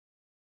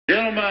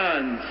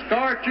Gentlemen,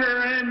 start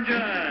your engine.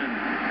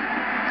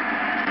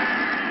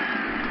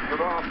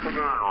 Good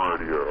afternoon,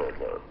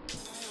 Radio.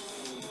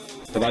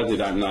 For those who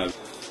don't know,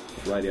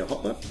 Radio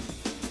Hotlet,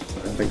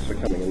 thanks for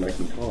coming and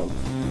making time.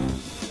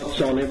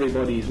 It's on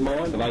everybody's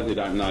mind. For those who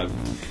don't know,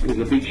 it's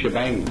a big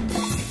shebang.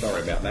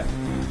 Sorry about that.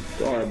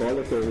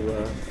 Diabolical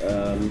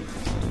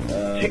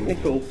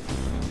technical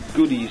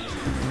goodies.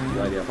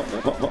 Radio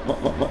Hotlet.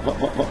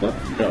 Hotlet.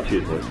 Oh,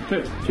 cheers, boys.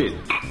 Cheers.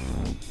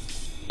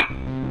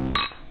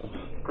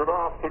 Good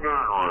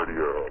afternoon,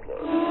 Radio.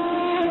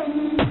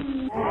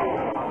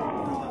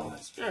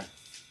 Yeah.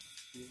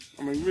 I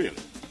mean, really?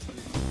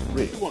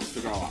 Who wants to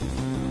go up?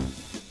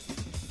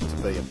 To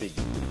be a big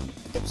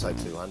episode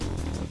 200.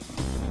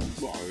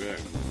 Well, yeah. I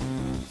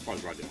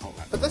suppose Radio Hot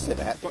Lap. But that's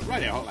never happened. But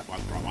Radio Hot Lap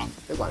won't grow up.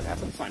 It won't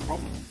happen. Same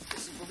problem.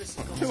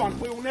 200.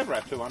 We will never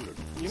have 200.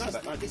 You know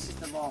that, don't you? This is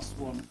the last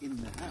one in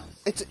the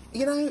house. It's,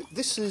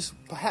 this is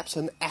perhaps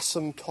an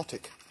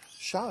asymptotic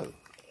show.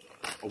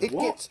 It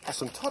what? gets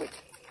asymptotic.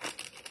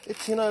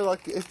 It's,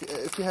 like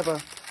if you have a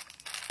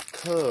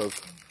curve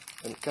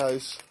and it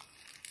goes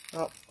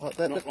up like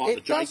that. Not but like it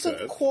the J doesn't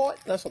curve. quite...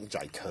 No, it's not the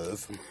J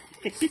curve.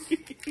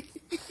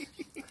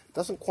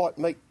 Doesn't quite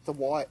meet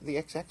the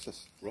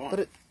x-axis. Right. But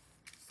it,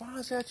 as far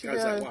as out you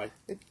Goes go, that way.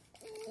 it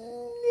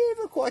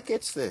never quite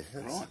gets there.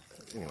 Right.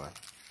 Anyway.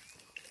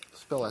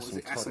 Spell Was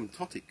it asymptotic.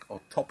 asymptotic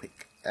or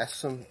topic?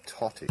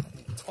 Asymptotic.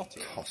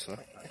 Tosser.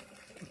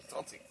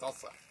 Totic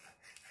tosser.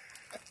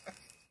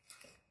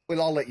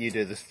 Well, I'll let you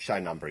do the show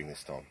numbering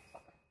this time.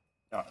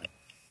 Oh.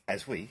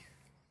 As we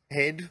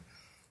head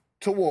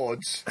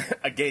towards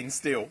Again,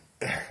 still,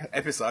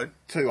 episode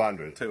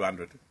 200.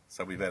 200.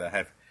 So we better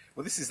have...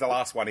 Well, this is the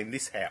last one in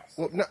this house.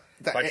 Well, no,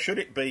 So should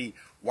it be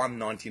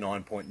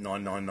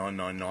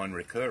 199.99999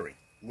 recurring?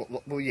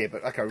 well, yeah,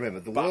 but okay, remember,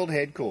 the world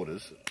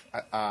headquarters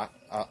are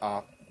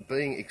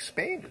being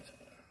expanded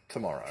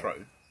tomorrow.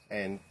 True.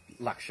 And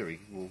luxury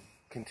will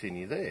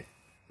continue there.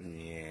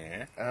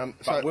 Yeah.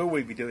 So- But will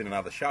we be doing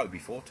another show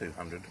before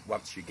 200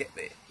 once you get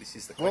there? This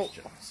is the Well-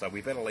 question. So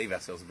we better leave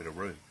ourselves a bit of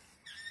room.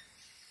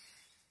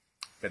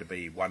 Better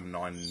be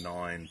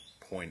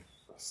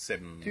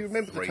 199.7. Do you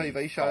remember the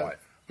TV show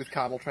with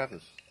Carmel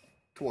Travers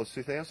towards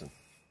 2000?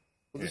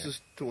 Well, this Yeah.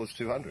 is towards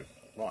 200.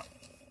 Right.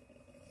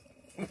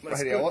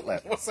 Radio Hot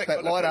Lap. What's that That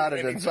got to do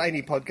light-hearted with and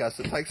zany podcast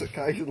that takes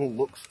occasional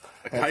looks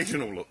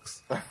Occasional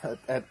looks.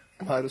 at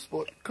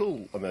motorsport,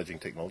 cool emerging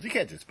technology,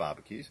 gadgets,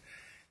 barbecues,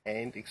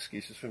 and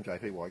excuses from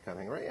JPY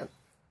coming around.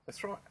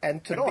 That's right.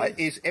 And tonight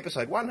beers. is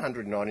episode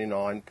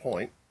 199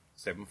 point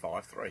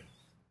 753.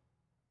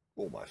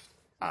 almost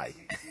A.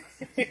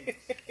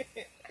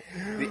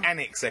 The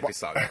annex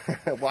episode.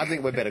 Well, I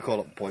think we'd better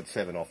call it point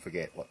 7 off,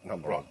 forget what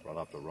number I'll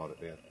have to write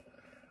it down.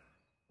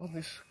 On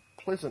this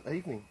pleasant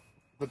evening,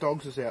 the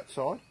dogs is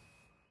outside.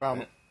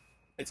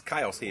 It's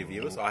chaos here,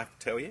 viewers, I have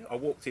to tell you. I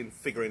walked in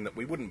figuring that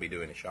we wouldn't be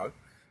doing a show,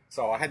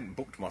 so I hadn't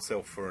booked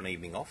myself for an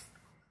evening off.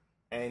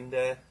 And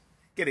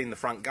get in the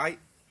front gate,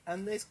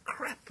 and there's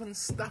crap and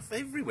stuff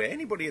everywhere.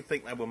 Anybody would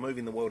think they were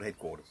moving the world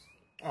headquarters.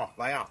 Oh,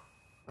 they are.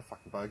 The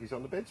fucking bogies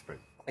on the bedspread.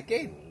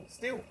 Again,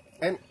 still.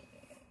 And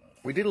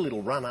we did a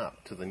little run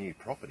up to the new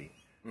property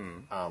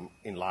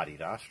in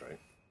La-di-Da Street.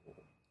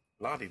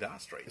 La-di-da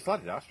Street. It's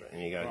La-di-Da Street,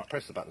 and you go Right.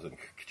 press the buttons and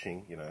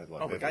ka-ching,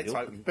 like Oh, the gate's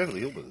open.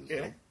 Beverly Hillbillies.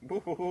 Yeah.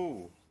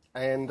 Woo-hoo-hoo.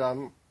 And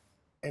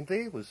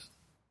there was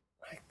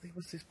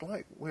this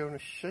bloke wearing a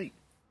sheet.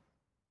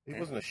 He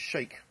wasn't a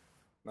sheik.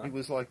 No. He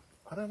was like,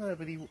 I don't know,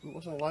 but he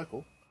wasn't a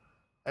local.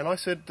 And I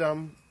said,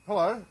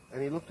 hello.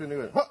 And he looked and he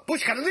went,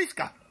 Bush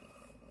Kanaliska!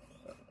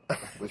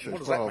 Which What is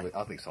does that probably, mean? I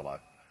think, it's hello.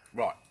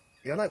 Right.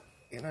 You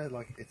know,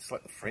 like, it's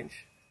like the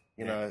French.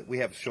 You know, we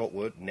have a short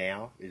word,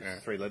 now, is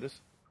 3 letters.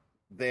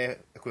 Their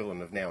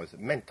equivalent of now is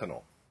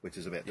maintenant, which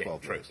is about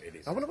 12 true, letters. it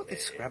is. I wonder what their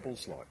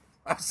Scrabble's like.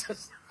 I was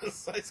just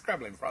so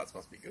Scrabble in France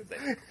must be good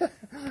then.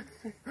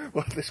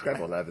 Well, they're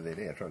scrabbling over there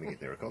now, trying to get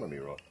their economy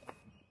right.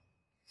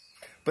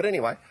 But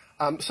anyway,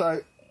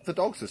 so the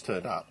dogs has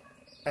turned up,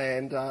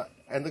 and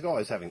the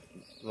guy's having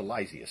the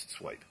laziest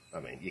sweep. I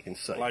mean, you can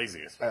see.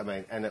 Laziest. I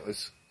mean, and it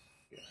was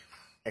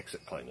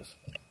exit cleaners.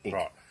 Ink.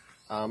 Right.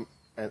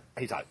 And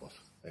he's ageless,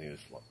 and he was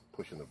like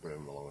pushing the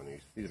broom along, and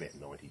he's about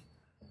 90,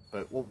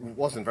 but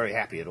wasn't very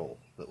happy at all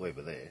that we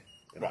were there.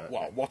 Right,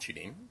 well, watching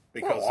him.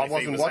 Because Well, I if he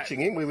wasn't was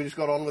watching him. We just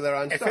got on with our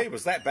own If stuff. he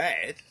was that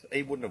bad,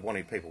 he wouldn't have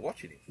wanted people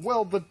watching him.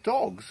 Well, the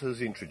dogs has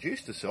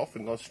introduced herself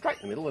and gone straight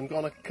in the middle and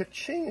gone a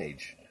ka-ching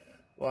each.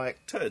 Like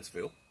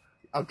Turdsville.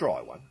 a dry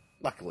one.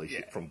 Luckily,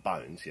 Yeah. from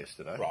Bones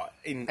yesterday. Right.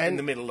 In And-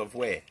 the middle of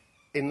where?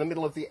 In the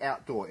middle of the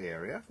outdoor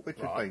area, which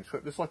had Right. been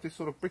swept. It's like this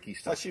sort of bricky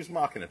So stuff. she was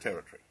marking a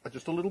territory.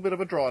 Just a little bit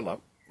of a dry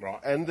lump. Right.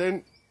 And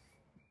then...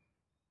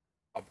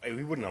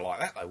 He wouldn't have liked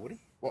that though, would he?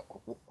 What?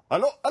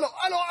 Hello, hello,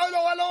 hello,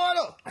 hello, hello,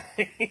 hello.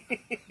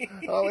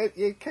 Oh,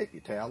 yeah, keep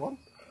your towel on.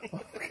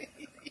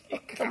 You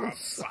can't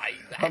say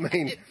that. I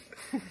mean,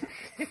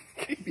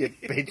 keep your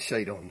bed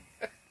sheet on.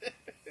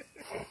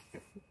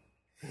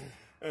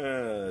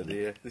 Oh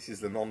dear. This is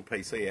the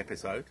non-PC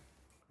episode,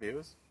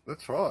 viewers.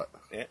 That's right.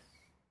 Yeah.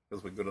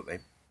 Because we're good at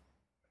them.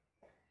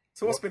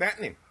 So what's been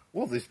happening?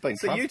 Well, there's been...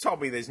 So you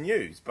told me there's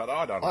news, but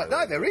I don't know.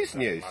 No, there is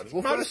news.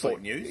 Well,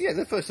 motorsport news.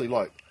 Yeah, firstly,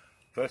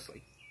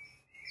 Firstly.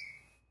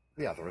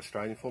 the other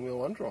Australian Formula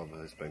 1 driver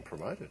has been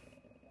promoted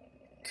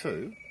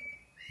to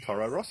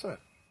Toro Rosso.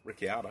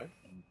 Ricciardo.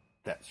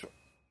 That's right.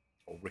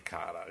 Or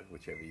Ricardo,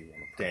 whichever you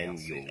want to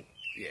pronounce Daniel. it.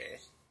 Yeah.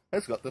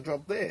 Has got the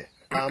job there.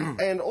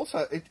 And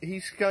also,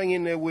 he's going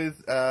in there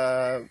with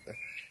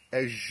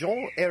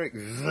Jean-Eric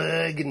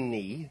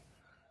Vergne,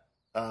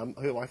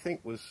 who I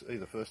think was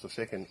either first or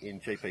second in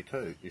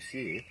GP2 this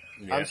year.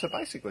 Yeah. So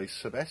basically,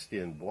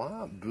 Sebastian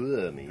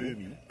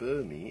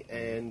Burmy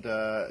and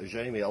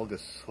Jamie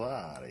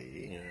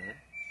Alguersuari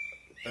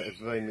have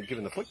been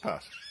given the flick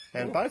pass.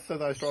 And both of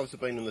those drivers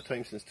have been in the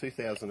team since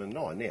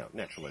 2009. Now,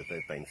 naturally,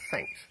 they've been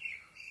thanked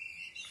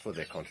for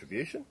their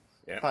contribution.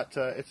 Yeah. But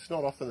it's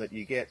not often that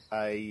you get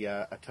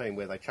a team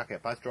where they chuck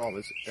out both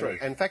drivers. True.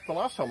 And in fact, the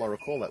last time I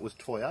recall that was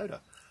Toyota,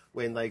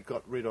 when they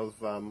got rid of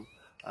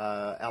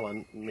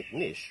Alan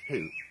McNish,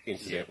 who,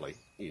 incidentally,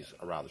 is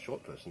a rather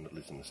short person that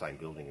lives in the same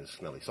building as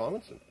Smelly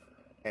Simonson.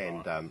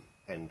 And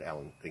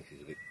Alan thinks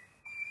he's a bit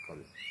got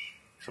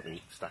something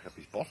stuck up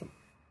his bottom.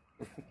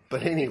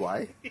 But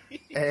anyway,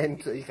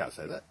 and you can't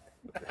say that.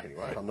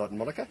 Anyway, I'm not in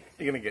Monaco.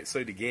 You're going to get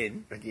sued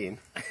again. Again.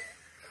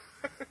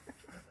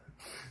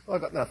 I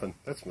got nothing.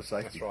 That's my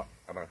safety. That's right.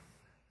 I know.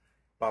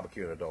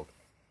 Barbecue and a dog.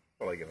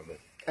 What are you going to do?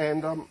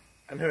 And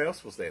And who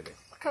else was there then?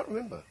 I can't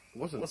remember.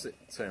 Was Was it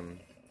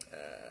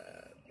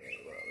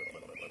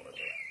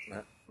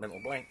mental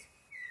blank?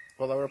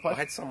 Well, they were I replaced.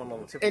 had someone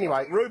on the tip.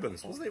 Anyway.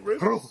 Rubens. Was it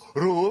Rubens?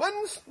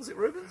 Rubens? Was it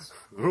Rubens?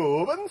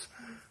 Rubens?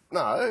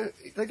 No,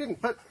 they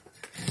didn't. But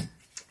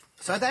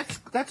so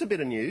that's a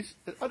bit of news.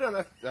 I don't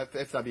know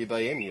if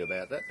FWBM knew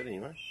about that, but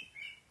anyway.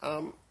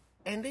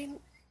 And then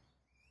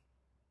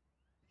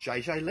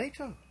JJ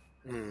Leto.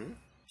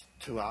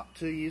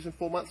 2 years and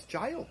 4 months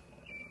jail.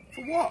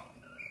 For what?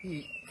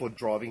 For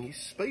driving his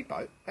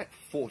speedboat at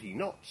 40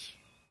 knots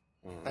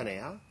an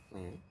hour,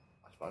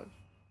 I suppose,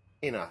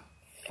 in a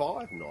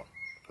 5 knot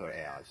per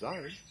hour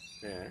zone,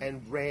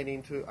 and ran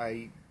into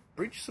a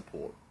bridge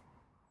support,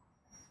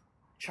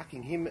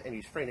 chucking him and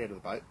his friend out of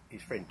the boat.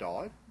 His friend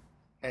died,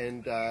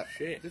 and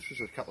this was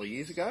a couple of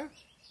years ago,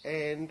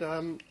 and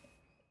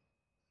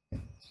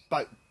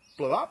boat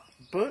blew up,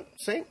 burnt,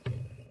 sank,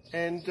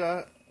 and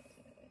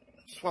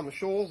swam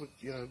ashore with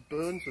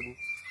burns and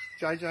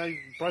JJ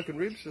broken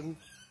ribs, and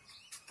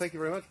thank you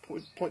very much,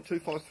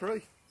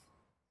 0.253.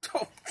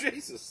 Oh,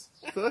 Jesus.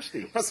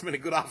 Thirsty. Must have been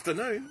a good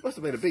afternoon. Must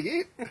have been a big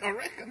hit. I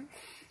reckon.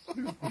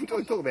 I'm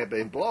talking about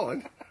being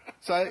blind.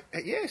 So,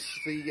 yes,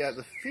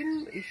 the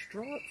Finnish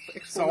driver,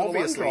 So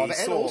obviously driver, he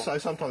and saw- also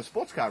sometimes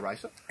sports car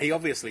racer. He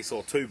obviously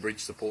saw 2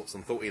 bridge supports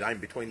and thought he'd aim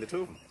between the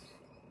 2 of them.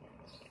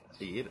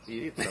 He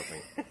hit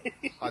something.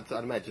 I'd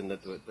imagine that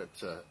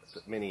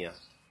many a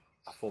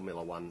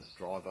Formula One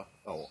driver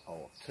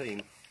or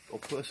team or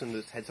person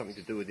that's had something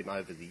to do with him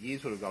over the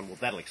years would have gone, well,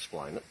 that'll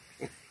explain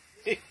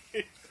it.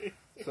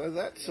 So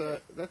that's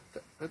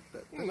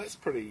That's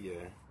pretty...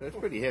 that's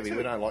pretty heavy.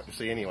 We don't like to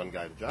see anyone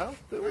go to jail,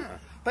 do we?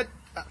 But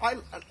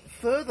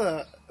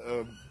further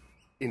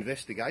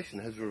investigation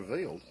has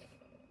revealed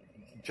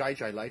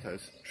JJ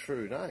Leto's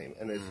true name,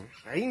 and there's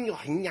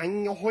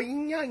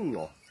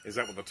Is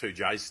that what the 2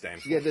 J's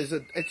stand for? yeah,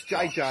 it's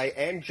JJ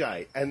and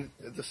J, and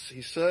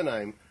his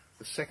surname,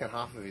 the second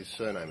half of his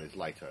surname is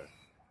Leto.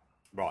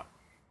 Right.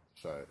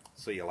 So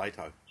See you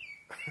later.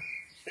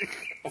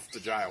 Off to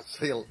jail.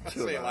 see you See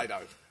you later.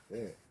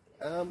 Yeah.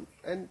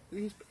 And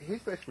his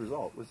best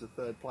result was the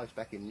 3rd place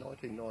back in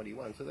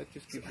 1991. So that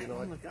just gives you an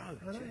long idea. ago,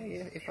 I know,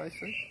 yeah,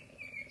 FOC.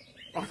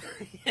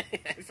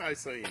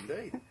 FOC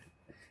indeed.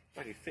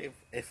 Bloody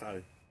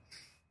FO.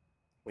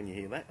 When you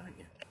hear that, don't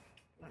you?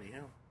 Bloody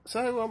hell.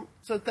 So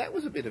that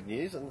was a bit of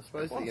news, and I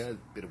suppose It was. a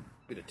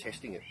bit of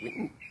testing at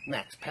Winton.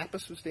 Max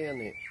Pappas was down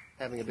there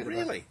having a bit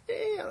Really?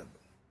 of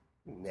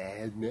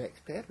Max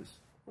Pappas.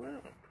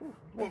 Wow, cool.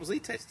 What was he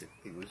testing?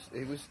 He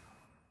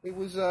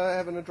was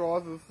having a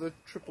drive of the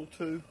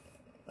 222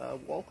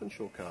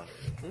 Walkinshaw car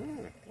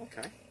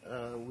Okay.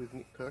 with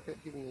Nick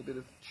Perkett giving a bit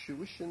of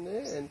tuition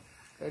there,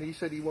 and he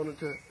said he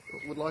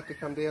would like to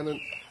come down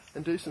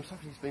and do some stuff.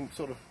 He's been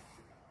sort of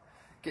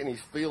getting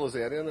his feelers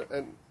out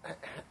and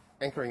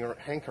hankering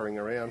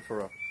around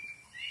for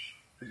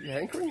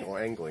hankering or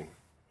angling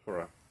for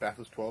a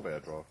Bathurst 12-hour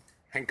drive.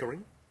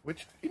 Hankering?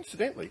 Which,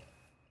 incidentally,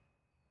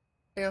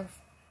 our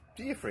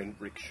dear friend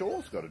Rick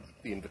Shaw's got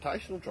the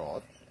invitational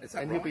drive, Is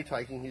that and right? he'll be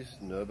taking his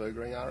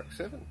Nürburgring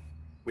RX-7.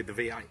 With the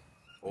V8?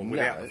 Or No.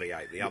 without the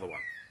V8, the other one?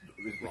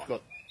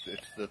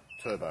 It's the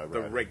turbo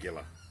The road,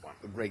 regular one.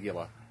 the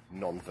regular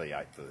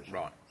non-V8 version.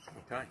 Right.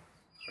 Okay.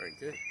 Very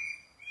good.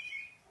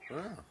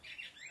 Ah.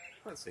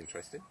 That's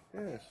interesting.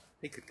 Yes,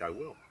 He could go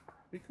well.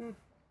 he could.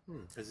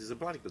 Because he's a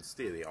bloody good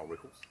steer, the old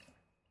Rickles.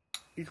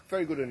 He's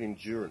very good at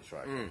endurance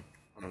racing.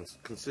 And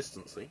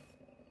consistency.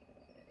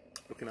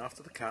 Looking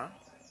after the car.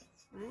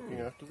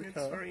 After the It's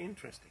car. very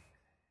interesting.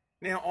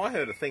 Now, I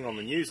heard a thing on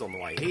the news on the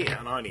way here,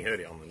 and I only heard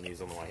it on the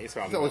news on the way here,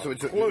 so I Is haven't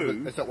got a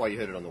clue that why you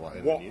heard it on the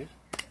way? What? The news?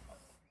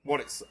 what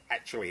it's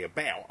actually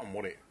about and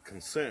what it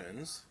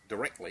concerns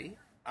directly,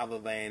 other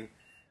than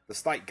the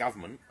state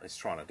government is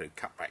trying to do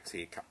cutbacks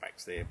here,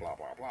 cutbacks there, blah,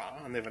 blah,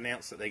 blah, and they've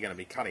announced that they're going to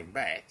be cutting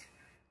back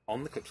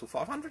on the Clipsal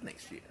 500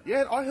 next year.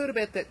 Yeah, I heard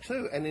about that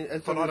too. And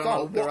as a But I don't know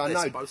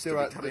result, what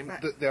they're cutting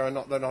back. they're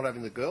not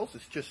having the girls.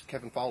 It's just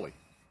Kevin Foley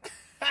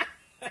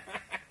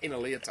In a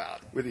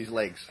leotard. with his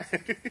legs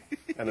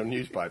and a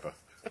newspaper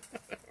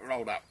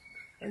Rolled up.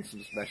 and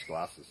some smashed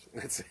glasses,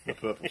 That's a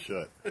purple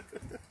shirt,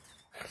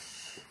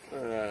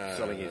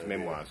 selling his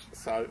memoirs.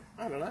 So,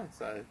 I don't know.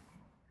 So,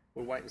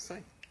 we'll wait and see.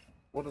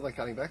 What are they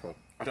cutting back on?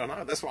 I don't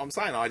know. That's what I'm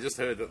saying. I just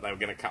heard that they were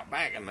going to cut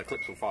back and the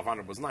Clipsal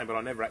 500 was named, but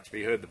I never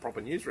actually heard the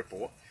proper news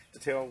report to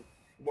tell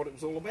what it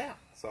was all about.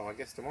 So I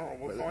guess tomorrow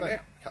we'll find out.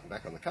 Cutting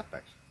back on the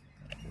cutbacks.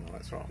 Well,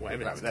 that's right. Well,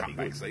 everything's that'd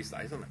be cutbacks good. these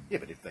days, isn't it? Yeah,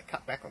 but if they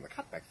cut back on the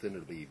cutbacks, then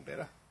it'll be even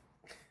better.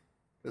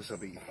 This will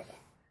be.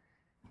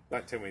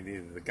 Don't tell me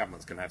the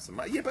government's going to have some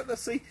money. Yeah, but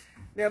see,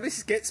 now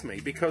this gets me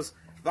because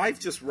they've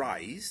just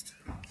raised,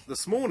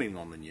 this morning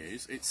on the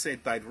news, it said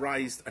they'd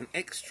raised an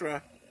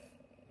extra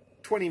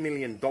 $20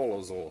 million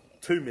or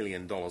 $2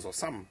 million or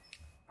some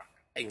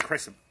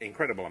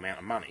incredible amount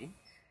of money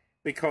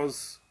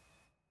because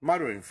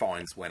motoring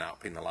fines went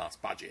up in the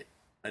last budget,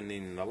 and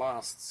in the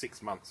last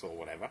 6 months or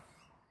whatever,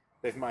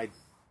 they've made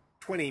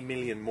 20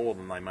 million more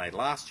than they made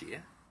last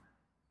year,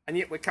 and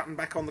yet we're cutting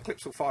back on the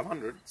Clipsal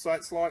 500. So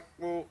it's like,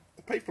 well,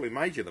 the people who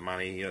made you the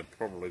money are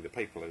probably the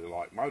people who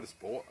like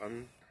motorsport,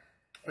 and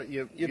But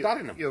you're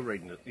done them. You're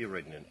reading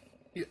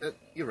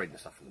the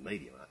stuff from the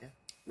media, aren't you?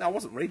 No, I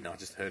wasn't reading. I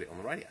just heard it on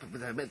the radio.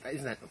 But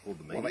isn't that all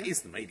the media? Well, that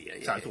is the media.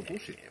 Yeah, So it's all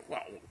bullshit. Yeah,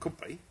 well, it could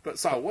be, but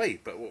so are we.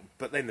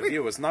 But then the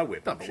viewers know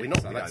we're No, bullshit. but we're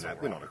not. So that's all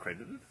We're right. not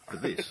accredited for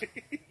this.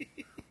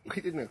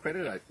 We didn't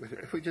accredit.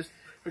 We just.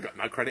 We've got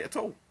no credit at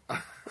all.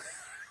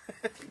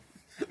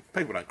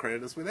 People don't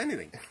credit us with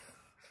anything.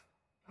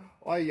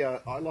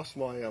 I lost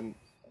my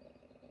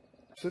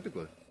super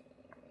glue.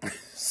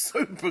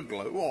 Super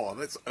glue. Oh,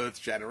 that's earth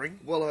shattering.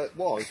 Well, it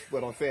was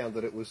when I found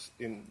that it was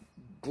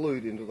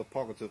glued into the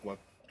pockets of my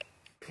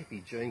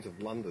peppy jeans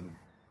of London,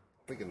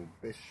 freaking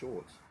best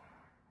shorts.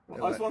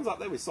 Those ones up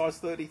there with size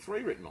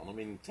 33 written on them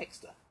in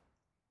Texter.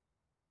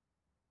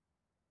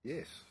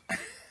 Yes.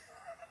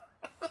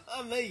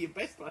 And they're your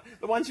best one.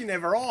 The ones you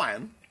never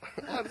iron.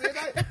 Oh,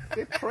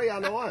 they're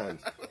pre-unironed.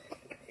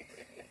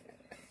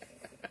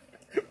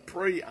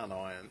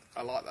 Pre-unironed.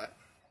 I like that.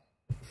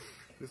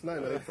 There's no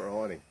need for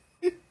ironing.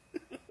 It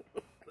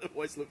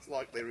always looks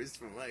like there is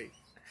for me.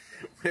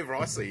 Whenever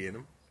I see in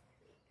them.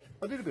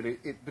 I did a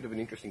bit of an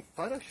interesting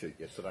photo shoot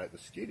yesterday at the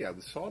studio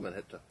with Simon.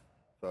 Had to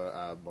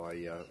for my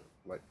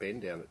mate Ben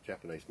down at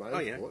Japanese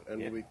Motorsport,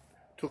 and we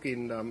took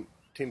in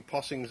Tim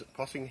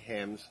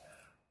Possingham's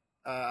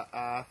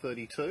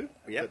R32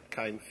 that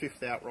came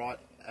fifth outright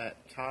at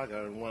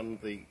Targa and won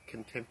the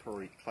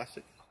Contemporary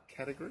Classic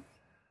category,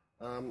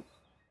 and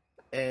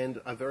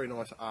a very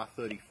nice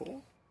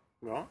R34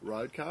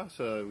 road car.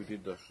 So we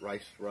did the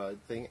race road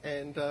thing,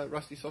 and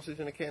rusty sausage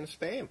and a can of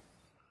Spam.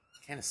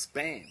 Can of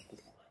Spam.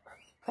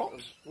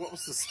 Props. What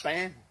was the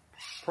Spam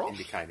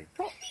indicating?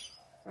 Props.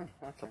 Oh, okay.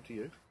 It's up to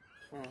you.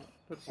 Right.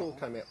 But it all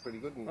came out pretty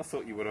good. And, I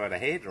thought you would have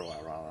had a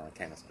hairdryer rather than a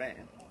can of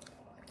Spam.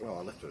 well,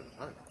 I left it at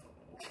home.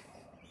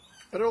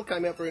 But it all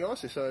came out very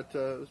nicely, so I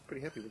was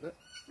pretty happy with that.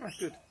 Oh,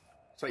 good.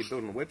 So you're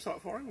building a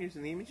website for him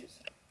using the images?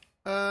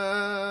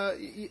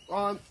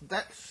 I'm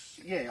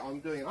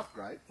doing an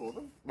upgrade for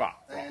them. Right.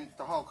 And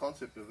the whole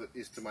concept of it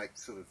is to make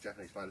sort of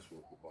Japanese motorsport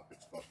look like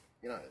it's got,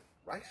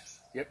 race.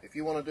 Yep. If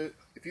you want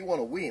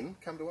to win,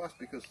 come to us,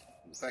 because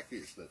the fact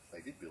is that they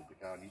did build the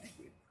car and you did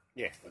win.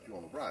 Yeah. But you're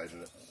on the road,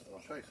 and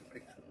I'll show you some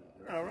pictures.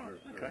 Oh, right. Very,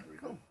 Okay, very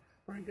cool. good.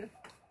 Very good.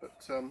 But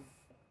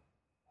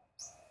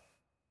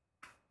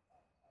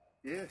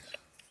yes.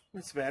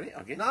 That's about it,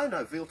 I guess.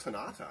 No, Vil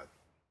Tonato.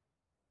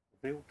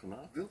 Vil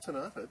Tonato. Vil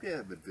Tonato.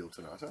 Yeah, but Vil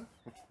Tonato.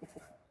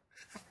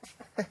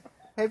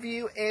 Have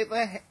you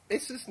ever...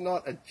 This is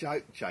not a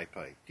joke,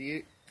 JP. Do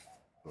you...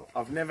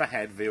 I've never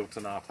had veal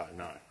tonato,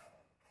 no.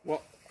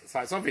 What? So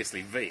it's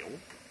obviously veal.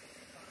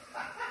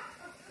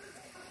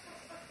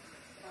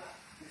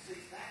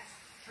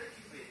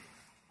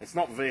 It's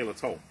not veal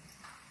at all.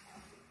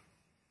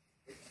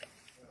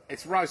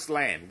 It's roast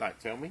lamb, don't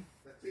tell me.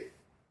 That's it.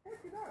 How do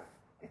you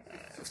know?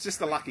 It's just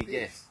a lucky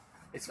guess.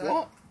 It's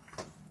what?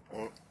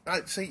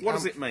 No, see, What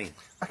does it mean?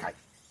 Okay,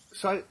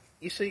 so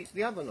you see,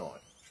 the other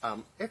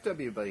night,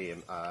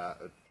 FWBM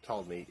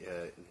told me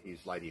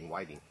his lady in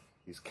waiting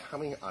is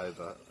coming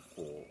over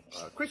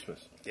for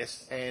Christmas.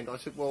 Yes. And I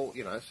said, well,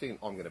 seeing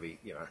I'm going to be,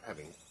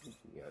 having,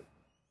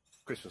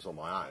 Christmas on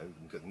my own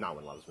because no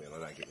one loves me and I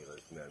don't get any of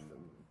those.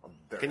 I'm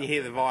very Can you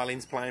hear the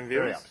violins playing,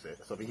 very viewers? upset.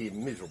 So I'll be here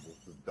miserable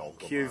with the dog.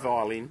 Cue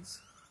violins.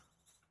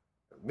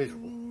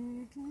 Miserable.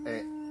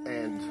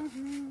 And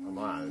on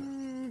my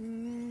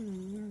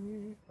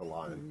own.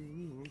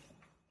 Alone.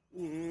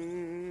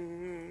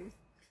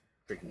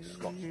 Drinking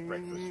Scotch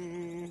breakfast.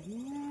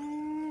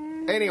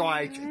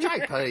 Anyway,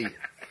 JP.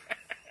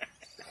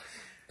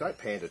 Don't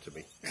pander to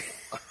me.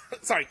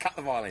 Sorry, cut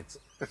the violins.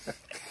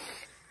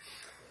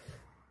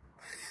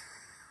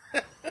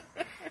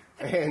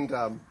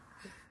 You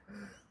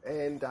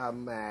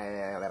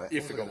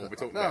forgot what we're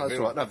talking no, about. that's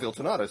right. No,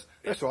 Viltonatos.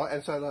 That's right.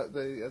 And so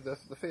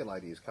the fair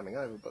lady is coming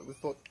over, but we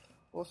thought,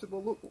 well, I said,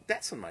 well, look,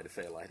 Datsun made a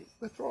fair lady.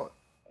 that's right.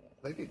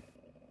 They did.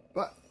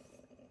 But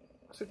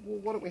I said, well,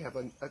 why don't we have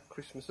a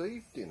Christmas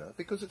Eve dinner?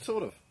 Because it's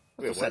sort of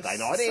it's a Saturday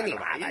night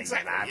anyway.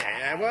 Exactly.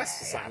 Yeah, well, that's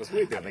the same as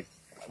we're doing.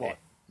 What?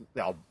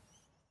 Yeah.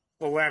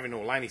 Well, we're having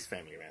all Laney's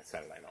family around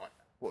Saturday night.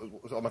 I'm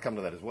going to come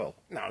to that as well.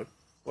 No.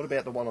 What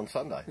about the one on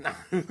Sunday? No.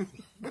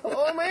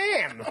 Oh,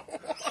 man!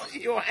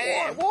 Your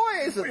ham.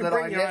 Why is it You that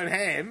bring I your own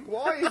ham.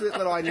 Why is it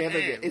that I never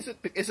get? Is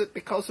it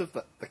because of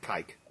the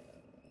cake?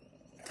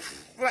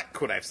 Well, that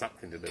could have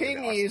something to do with it.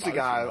 10 I years suppose,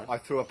 ago, you know. I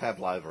threw a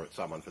pavlova at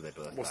someone for their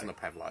birthday. It wasn't a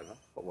pavlova.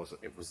 What was it?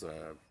 It was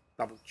a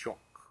double choc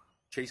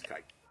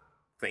cheesecake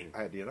thing.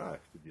 How do you know?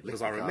 Did you lick Because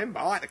the I carpet? remember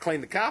I had to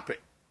clean the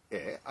carpet.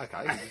 Yeah,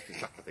 okay. You just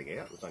chuck the thing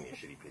out. It was only a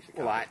shitty piece of carpet.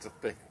 Well, I had to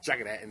chuck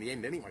it out in the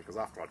end anyway, because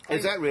after I'd cleaned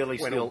Is that really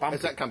it, went still? all bumpy.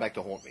 Has that come back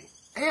to haunt me?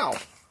 Ow!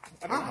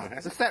 I don't know.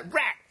 It's that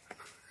rat.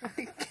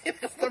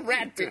 It's the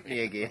rat Bit me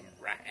again.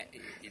 Rat,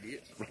 you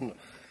idiot.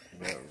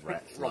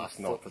 Rats Wrong last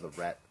night for the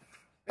rat.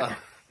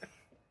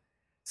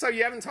 So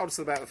you haven't told us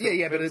about the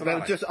Yeah, but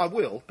tomato. just I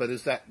will. But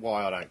is that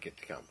why I don't get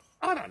to come?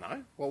 I don't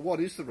know. Well,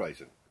 what is the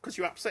reason? Because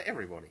you upset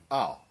everybody.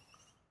 Oh,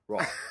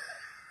 right.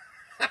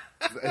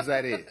 Is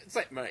that it?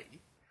 Except me.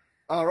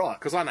 Oh, right.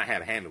 Because I know how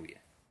to handle you.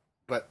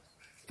 But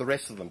the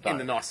rest of them don't. In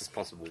the nicest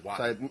possible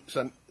way.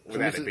 So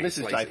Without it being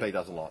Mrs. sleazy. JP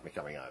doesn't like me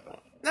coming over.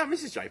 No,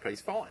 Mrs.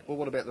 JP's fine. Well,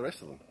 what about the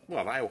rest of them?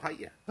 Well, they all hate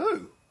you.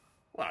 Who?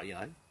 Well, you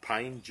know,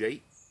 Payne, Jeet,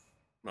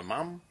 my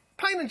mum.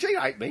 Payne and G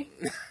hate me.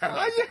 Oh,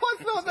 yeah,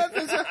 I thought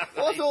that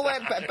what's all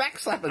that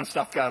backslapping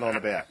stuff going on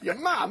about? Your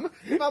mum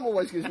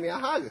always gives me a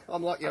hug.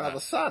 I'm like your other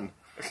son.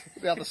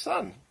 The other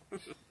son.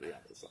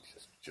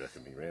 Just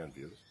jerking me round,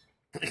 viewers.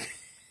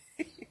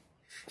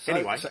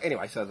 Anyway.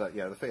 So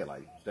the fair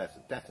lady,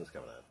 Datsun's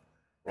coming over.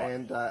 Right.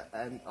 And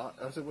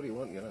I said, what do you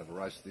want? You know, a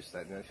roast, this,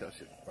 that, and that. I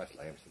said, roast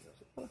lambs. I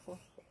said, what?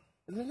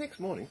 And the next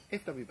morning,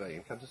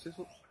 FWB comes and says,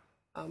 look,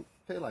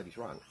 fair lady's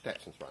rung,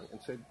 Datsun's rung,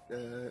 and said,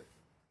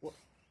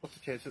 what's the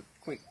chance of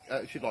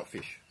she'd like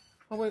fish?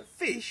 I went,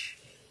 Fish?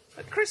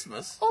 At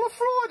Christmas? on a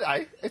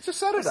Friday? It's a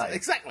Saturday.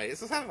 Exactly,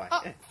 it's a Saturday.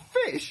 Yeah.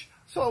 Fish?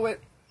 So I went,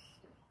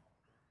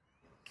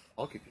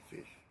 I'll give you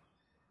fish.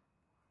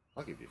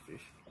 I'll give you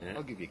fish. Yeah.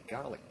 I'll give you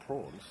garlic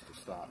prawns to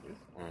start with.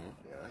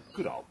 Mm-hmm. You know,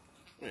 good old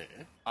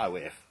Yeah.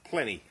 OF.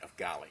 Plenty of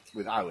garlic.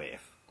 With OF.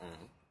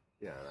 Mm-hmm.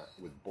 You know,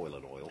 with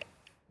boiling oil.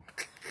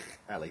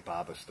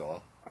 Alibaba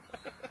style.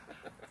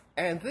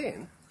 And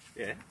then,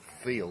 Yeah.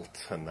 veal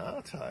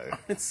tonato.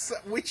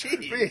 Which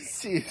is?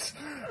 This is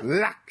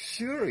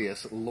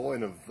luxurious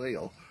loin of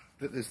veal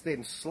that is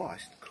then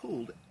sliced,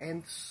 cooled,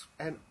 and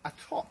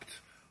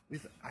topped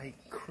with a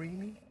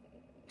creamy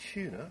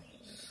tuna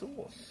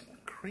sauce.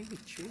 Creamy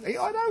tuna.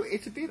 Yeah, I know,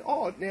 it's a bit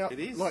odd. Now, It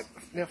is. Now,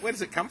 Where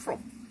does it come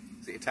from?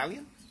 Is it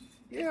Italian?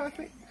 yeah, I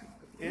think.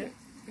 Yeah.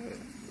 Yeah.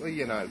 Well,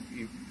 you know,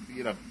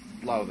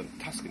 lower than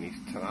Tuscany's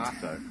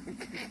tomato.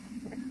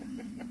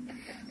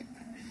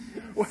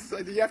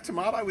 So do you have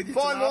tomato with your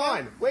Fine tomato?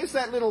 wine. Where's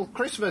that little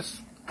Christmas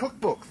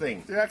cookbook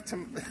thing? Do you have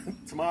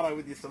tomato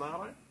with your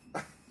tomato?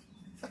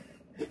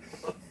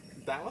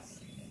 Dallas?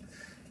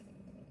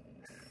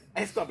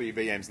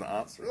 FWBM's not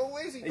answering. Well,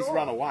 where's he He's gone?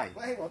 run away.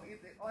 Well, hang on.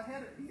 I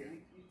had it here.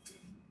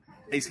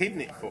 He's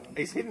hidden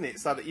it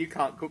so that you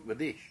can't cook the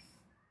dish.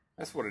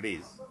 That's what it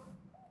is.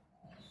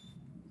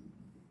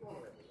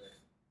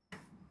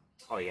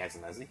 Oh, he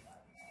hasn't, has he?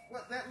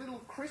 Well, that little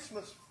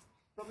Christmas,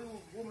 the little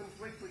woman's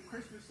weekly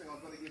Christmas thing,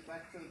 I've got to give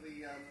back to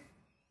the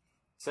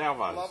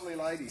Salvos. lovely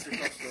ladies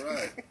across the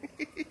road.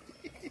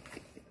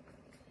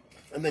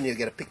 And then you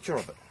get a picture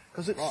of it.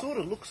 Because it sort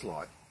of looks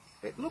like,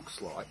 the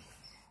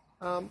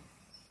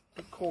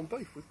corned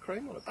beef with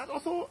cream on it. But I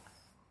thought,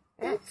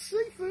 it's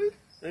seafood.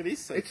 It is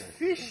seafood. It's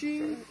fishy.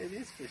 It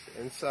is fishy.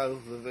 And so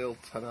the veal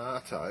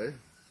tonato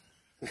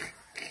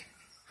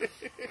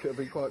could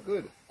be quite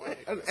good.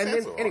 And then,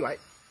 sounds all right. anyway,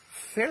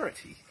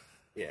 Ferrety,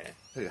 Yeah.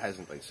 who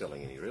hasn't been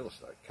selling any real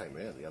estate, came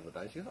round the other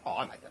day and she said,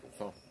 I make that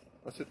all fine.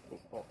 I said,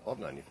 well, I've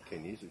known you for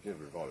 10 years, you've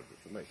never invited it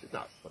for me. She said, no,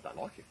 I don't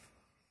like you.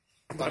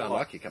 I don't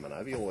like you coming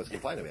over, you always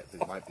complain about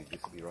things, mate,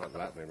 this will be right,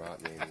 that will be right.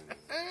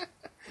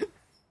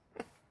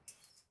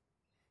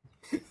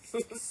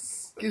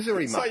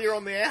 Gizzary So mutts. you're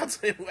on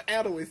the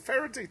outer with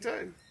Ferrety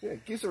too. Yeah,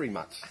 gizzary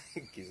mutts.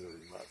 Gizzard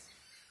mutts.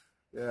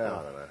 Yeah,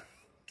 I don't know.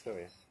 Tell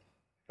you.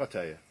 I'll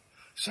tell you.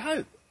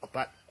 So,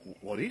 but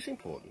what is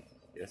important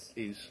Yes.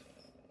 is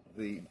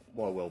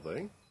my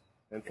well-being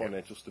and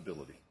financial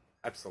stability.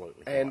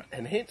 Absolutely. And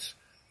right. hence,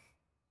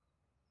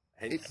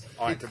 Hence,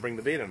 I had to bring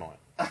the beer tonight.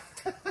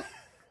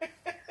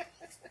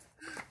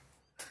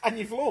 And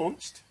you've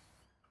launched.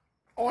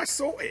 I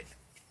saw it.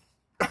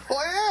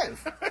 I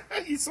have.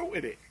 You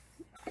sorted it.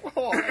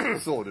 Oh, I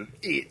sorted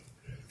it.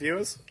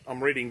 Viewers,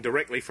 I'm reading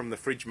directly from the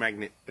fridge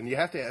magnet. And you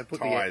have to put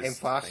the Ties.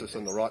 emphasis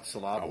on the right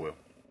syllable. I will.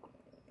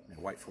 Now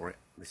wait for it.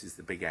 This is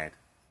the big ad.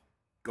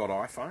 Got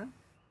iPhone,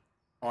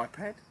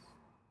 iPad,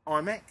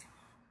 iMac,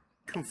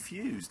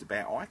 confused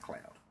about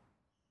iCloud.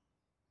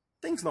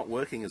 Things not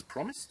working as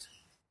promised?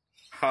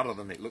 Harder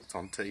than it looked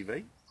on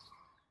TV?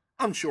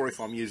 Unsure if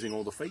I'm using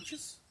all the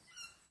features?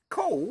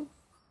 Call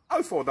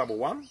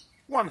 0411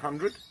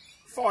 100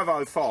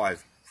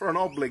 505 for an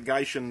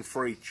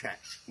obligation-free chat.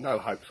 No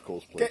hoax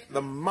calls, please. Get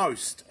the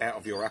most out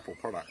of your Apple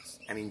products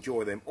and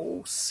enjoy them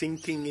all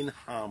syncing in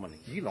harmony.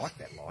 You like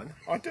that line?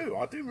 I do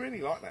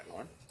really like that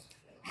line.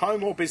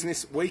 Home or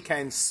business, we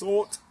can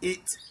sort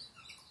it,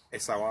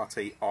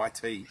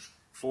 SORTIT,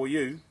 for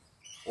you,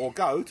 or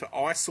go to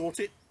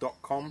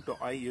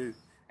isortit.com.au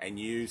and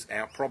use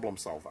our problem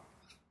solver.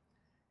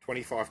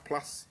 25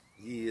 plus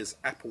years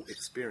Apple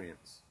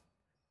experience.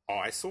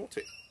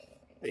 iSortit.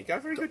 There you go,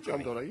 very good,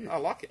 Johnny. I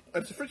like it.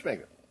 It's a fridge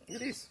magnet.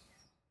 It is.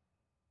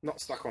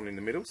 Not stuck on in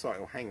the middle, so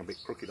it'll hang a bit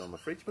crooked on the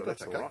fridge, but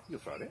that's okay. all right. You'll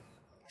throw it out.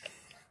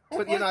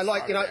 But, you know,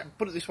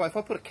 put it this way, if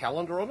I put a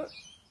calendar on it,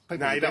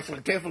 people No, would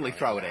definitely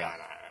throw it No, out.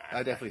 no.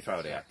 They definitely throw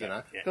it out, you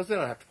know, because then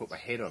I have to put my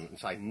head on it and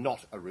say,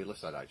 not a real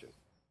estate agent.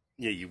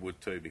 Yeah, you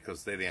would too,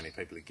 because they're the only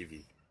people that give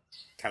you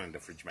calendar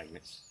fridge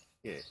magnets.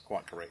 Yeah.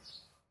 Quite correct.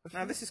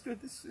 No, this is good.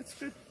 It's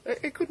good.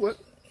 It could work.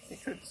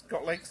 It's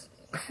got legs.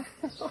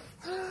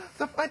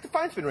 The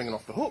phone's been ringing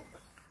off the hook.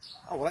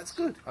 Oh, well, that's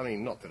good. I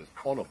mean, not that it's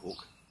on a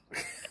hook.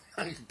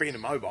 Being a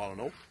mobile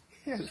and all.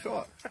 Yeah, that's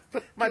right.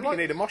 But Maybe you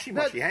need a moshi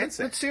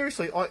handset. But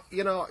seriously,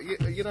 you know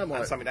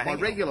my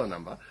regular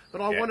number,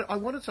 but I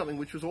wanted something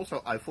which was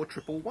also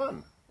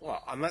 04111.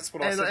 Well, and that's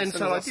what I said. And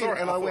so I did,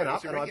 and I went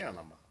up, and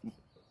number.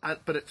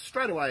 But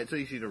straight away it's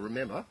easy to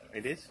remember.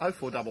 It is.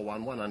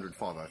 0411 100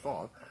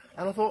 505,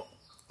 and I thought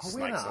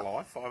Snakes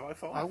alive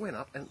 505. I went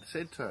up and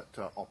said to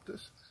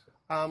Optus,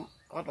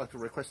 I'd like to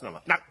request a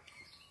number. No.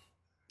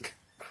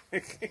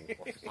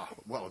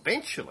 Well,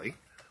 eventually,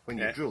 when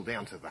you drill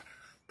down to the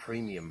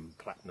premium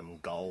platinum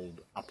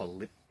gold upper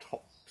lip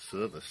top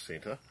service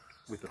centre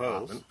with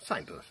department, pearls,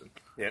 same person,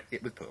 yeah,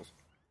 with pearls,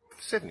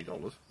 $70,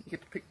 you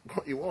get to pick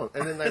what you want,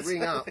 and then they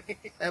ring up,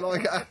 and I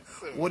go,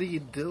 "What are you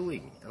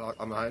doing?" And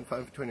I'm on the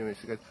phone for 20 minutes.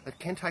 She goes, "It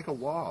can take a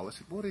while." I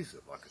said, "What is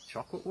it, like a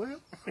chocolate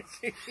wheel?"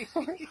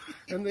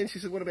 And then she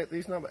said, "What about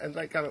these numbers?" And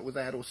they came up with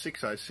that or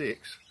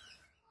 606,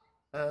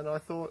 and I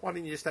thought, why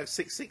didn't you just have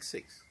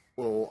 666?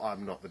 Well,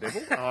 I'm not the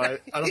devil. I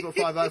thought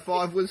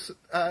 505 was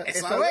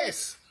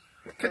SOS.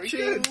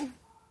 Ka-ching.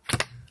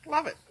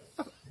 Love it.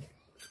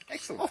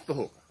 Excellent. Off the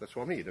hook. That's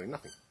why I'm here doing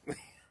nothing.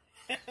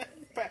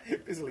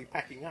 Busily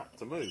packing up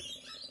to move.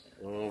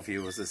 Oh,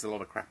 viewers, there's a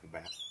lot of crap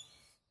about.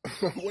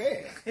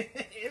 Where?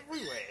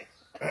 Everywhere.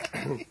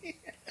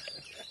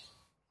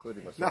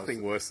 Including myself.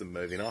 Nothing worse than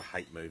moving. I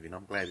hate moving.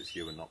 I'm glad it's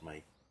you and not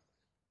me.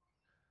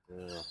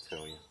 I'll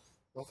tell you.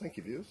 Well, thank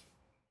you, viewers.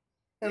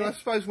 And I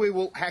suppose we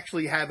will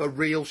actually have a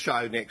real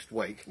show next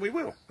week. We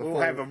will.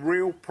 We'll have a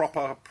real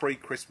proper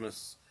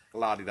pre-Christmas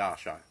la-di-da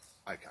show.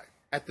 Okay.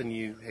 At the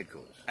new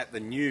headquarters. At the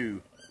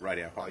new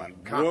Radio Hotline. You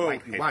can't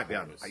wait. You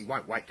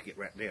won't wait to get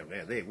down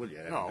there, will you?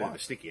 Have a bit of a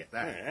sticky at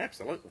that. Yeah,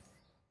 absolutely.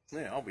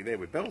 Yeah, I'll be there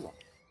with bells on.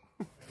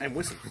 And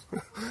whistles.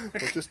 Well,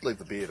 just leave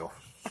the beard off.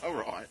 All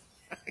right.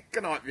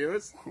 Good night,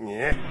 viewers.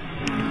 Yeah.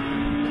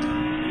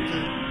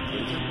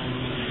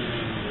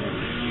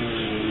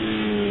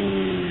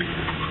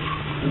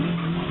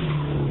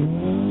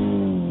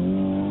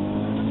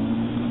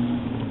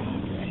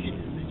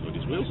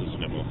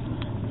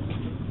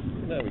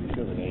 No, we just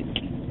really need.